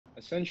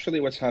Essentially,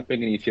 what's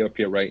happening in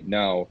Ethiopia right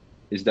now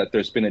is that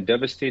there's been a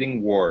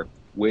devastating war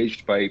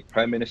waged by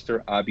Prime Minister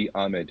Abiy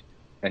Ahmed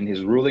and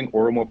his ruling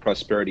Oromo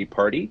Prosperity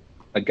Party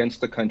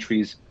against the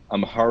country's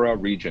Amhara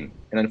region.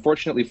 And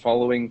unfortunately,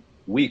 following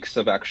weeks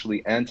of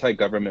actually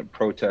anti-government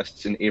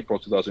protests in April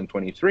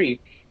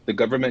 2023, the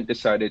government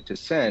decided to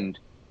send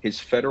his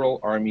federal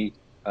army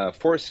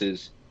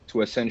forces to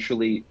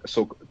essentially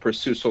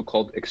pursue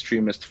so-called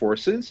extremist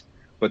forces.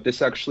 But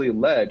this actually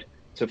led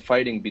to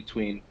fighting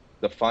between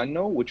the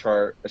Fano, which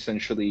are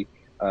essentially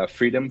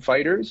freedom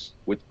fighters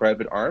with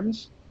private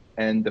arms,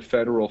 and the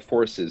federal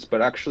forces.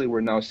 But actually,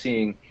 we're now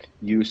seeing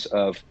use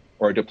of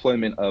or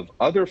deployment of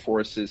other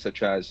forces,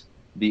 such as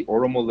the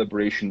Oromo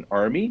Liberation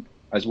Army,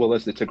 as well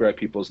as the Tigray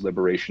People's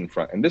Liberation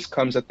Front. And this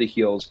comes at the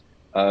heels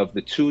of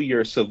the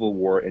 2-year civil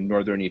war in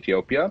northern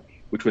Ethiopia,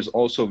 which was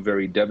also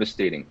very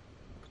devastating.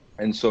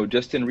 And so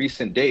just in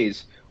recent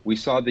days, we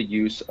saw the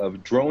use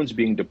of drones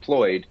being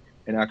deployed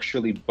and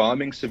actually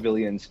bombing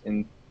civilians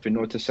in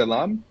Finote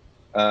Selam.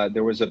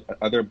 There was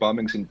other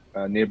bombings in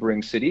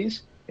neighboring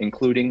cities,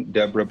 including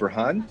Debre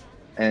Birhan,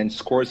 and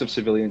scores of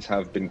civilians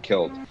have been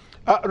killed.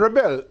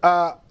 Robel,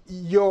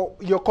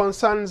 your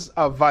concerns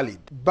are valid,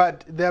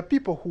 but there are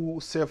people who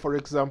say, for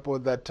example,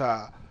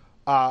 that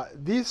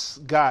this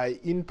guy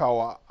in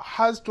power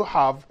has to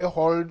have a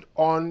hold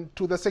on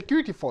to the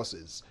security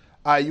forces.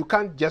 You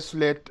can't just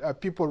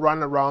let people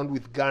run around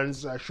with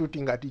guns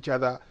shooting at each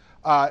other.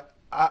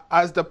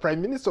 As the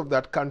prime minister of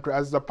that country,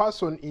 as the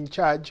person in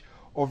charge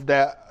of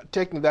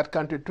taking that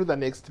country to the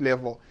next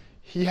level,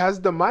 he has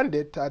the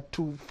mandate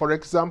to, for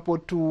example,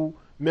 to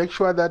make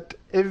sure that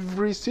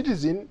every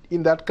citizen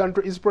in that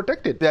country is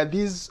protected. There are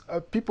these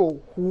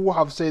people who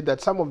have said that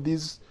some of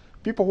these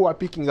people who are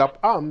picking up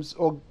arms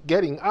or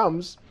getting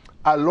arms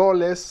are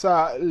lawless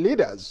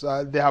leaders.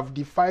 They have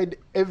defied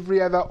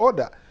every other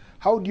order.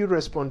 How do you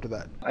respond to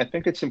that? I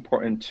think it's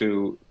important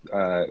to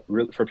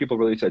for people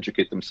really to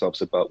educate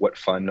themselves about what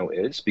Fano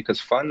is, because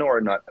Fano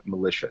are not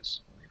militias.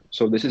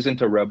 So this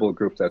isn't a rebel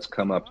group that's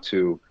come up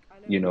to,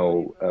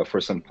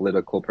 for some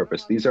political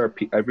purpose. These are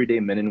everyday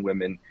men and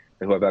women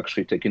who have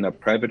actually taken up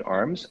private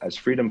arms as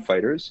freedom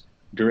fighters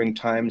during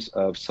times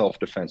of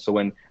self-defense. So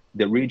when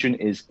the region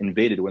is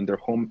invaded, when their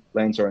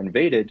homelands are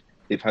invaded,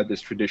 they've had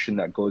this tradition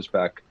that goes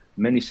back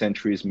many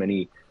centuries,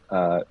 maybe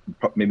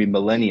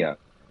millennia,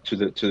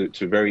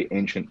 to very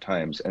ancient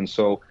times. And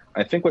so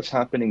I think what's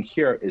happening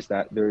here is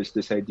that there is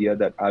this idea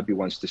that Abiy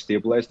wants to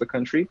stabilize the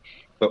country.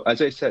 But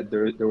as I said,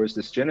 there was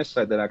this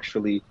genocide that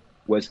actually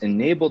was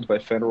enabled by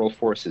federal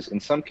forces. In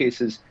some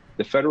cases,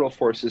 the federal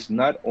forces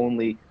not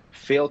only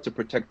failed to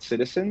protect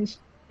citizens,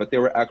 but they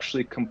were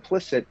actually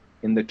complicit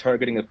in the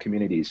targeting of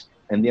communities.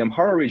 And the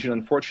Amhara region,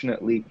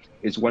 unfortunately,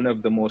 is has been one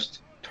of the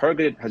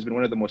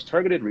most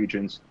targeted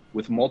regions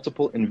with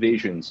multiple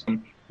invasions.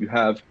 You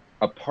have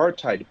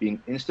apartheid being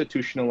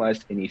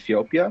institutionalized in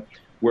Ethiopia,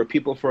 where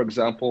people, for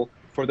example,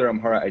 for their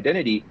Amhara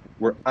identity,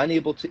 were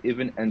unable to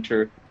even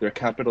enter their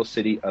capital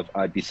city of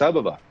Addis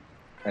Ababa.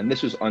 And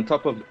this was on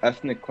top of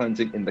ethnic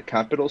cleansing in the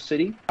capital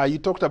city. You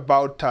talked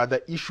about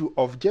the issue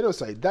of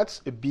genocide.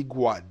 That's a big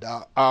word.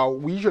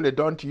 We usually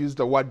don't use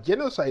the word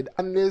genocide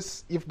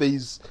unless if there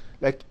is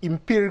like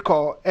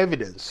empirical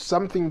evidence,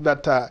 something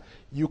that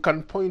you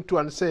can point to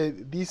and say,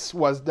 this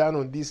was done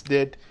on this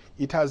date,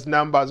 it has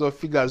numbers or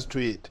figures to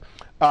it.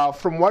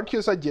 From what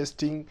you're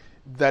suggesting,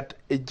 that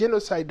a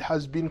genocide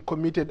has been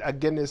committed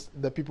against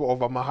the people of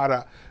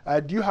Amhara.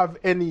 Do you have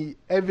any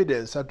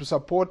evidence to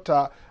support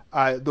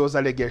those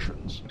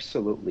allegations?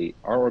 Absolutely.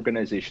 Our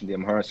organization, the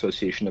Amhara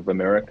Association of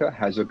America,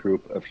 has a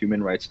group of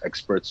human rights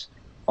experts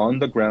on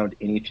the ground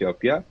in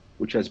Ethiopia,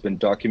 which has been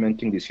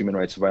documenting these human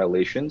rights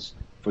violations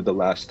for the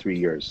last 3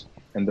 years.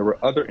 And there were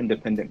other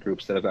independent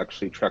groups that have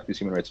actually tracked these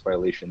human rights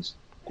violations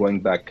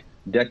going back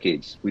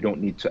decades. We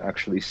don't need to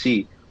actually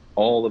see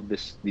all of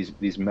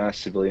these mass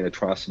civilian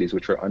atrocities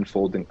which are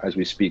unfolding as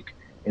we speak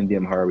in the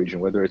Amhara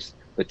region, whether it's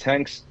the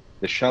tanks,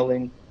 the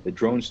shelling, the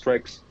drone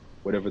strikes,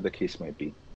 whatever the case might be.